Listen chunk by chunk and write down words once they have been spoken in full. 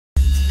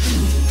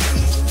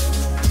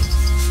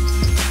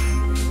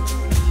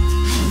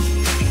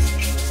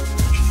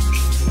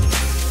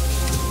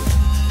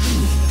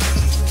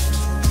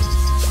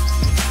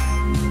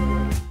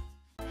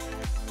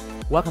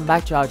Welcome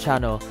back to our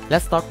channel.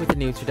 Let's start with the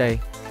news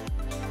today.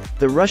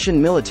 The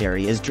Russian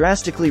military is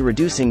drastically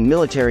reducing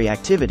military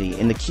activity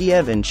in the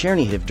Kiev and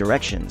Chernihiv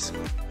directions.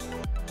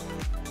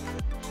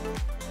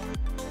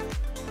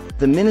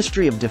 The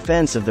Ministry of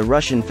Defense of the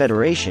Russian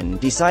Federation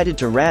decided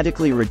to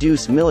radically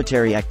reduce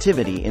military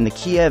activity in the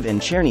Kiev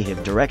and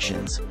Chernihiv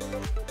directions.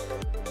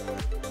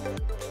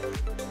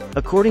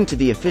 According to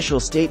the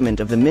official statement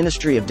of the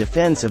Ministry of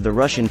Defense of the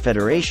Russian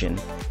Federation,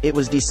 it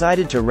was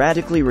decided to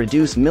radically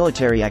reduce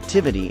military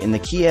activity in the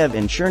Kiev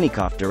and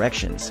Chernihiv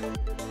directions.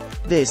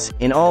 This,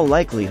 in all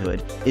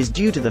likelihood, is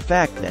due to the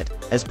fact that,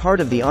 as part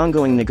of the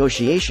ongoing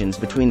negotiations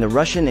between the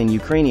Russian and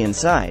Ukrainian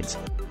sides,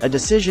 a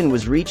decision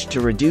was reached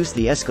to reduce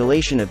the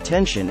escalation of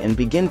tension and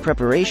begin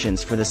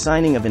preparations for the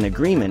signing of an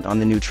agreement on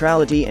the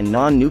neutrality and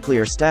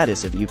non-nuclear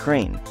status of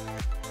Ukraine.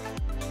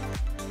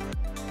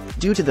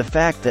 Due to the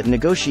fact that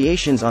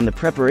negotiations on the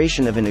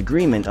preparation of an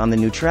agreement on the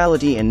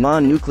neutrality and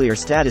non-nuclear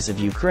status of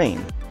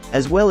Ukraine,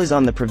 as well as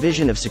on the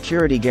provision of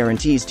security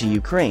guarantees to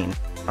Ukraine,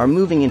 are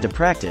moving into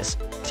practice,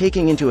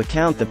 taking into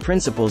account the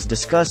principles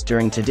discussed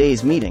during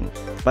today's meeting,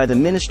 by the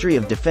Ministry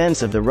of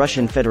Defense of the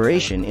Russian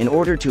Federation in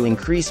order to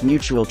increase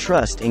mutual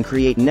trust and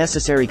create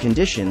necessary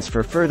conditions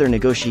for further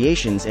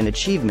negotiations and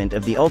achievement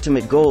of the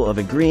ultimate goal of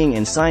agreeing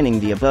and signing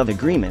the above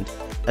agreement,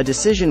 a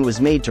decision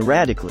was made to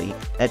radically,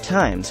 at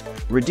times,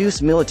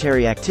 reduce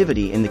military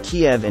activity in the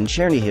Kiev and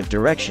Chernihiv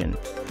direction,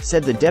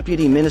 said the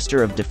Deputy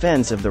Minister of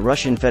Defense of the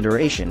Russian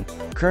Federation,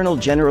 Colonel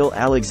General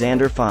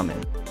Alexander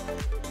Fomin.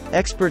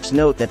 Experts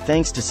note that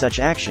thanks to such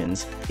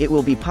actions, it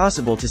will be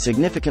possible to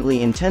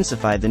significantly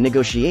intensify the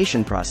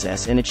negotiation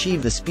process and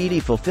achieve the speedy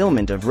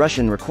fulfillment of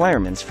Russian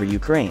requirements for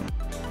Ukraine.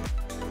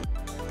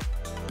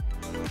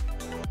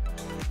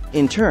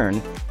 In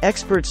turn,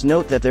 experts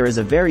note that there is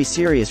a very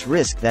serious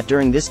risk that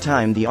during this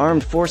time the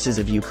armed forces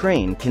of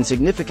Ukraine can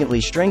significantly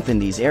strengthen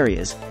these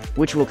areas,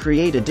 which will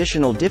create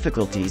additional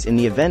difficulties in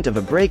the event of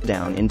a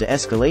breakdown in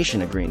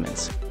de-escalation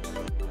agreements.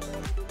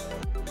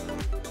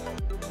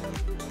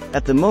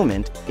 At the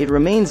moment, it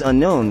remains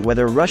unknown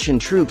whether Russian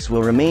troops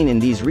will remain in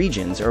these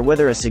regions or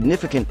whether a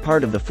significant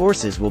part of the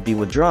forces will be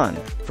withdrawn,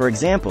 for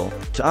example,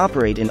 to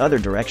operate in other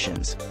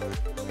directions.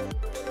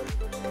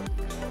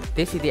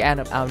 This is the end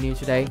of our news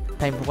today.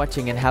 Thanks for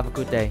watching and have a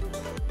good day.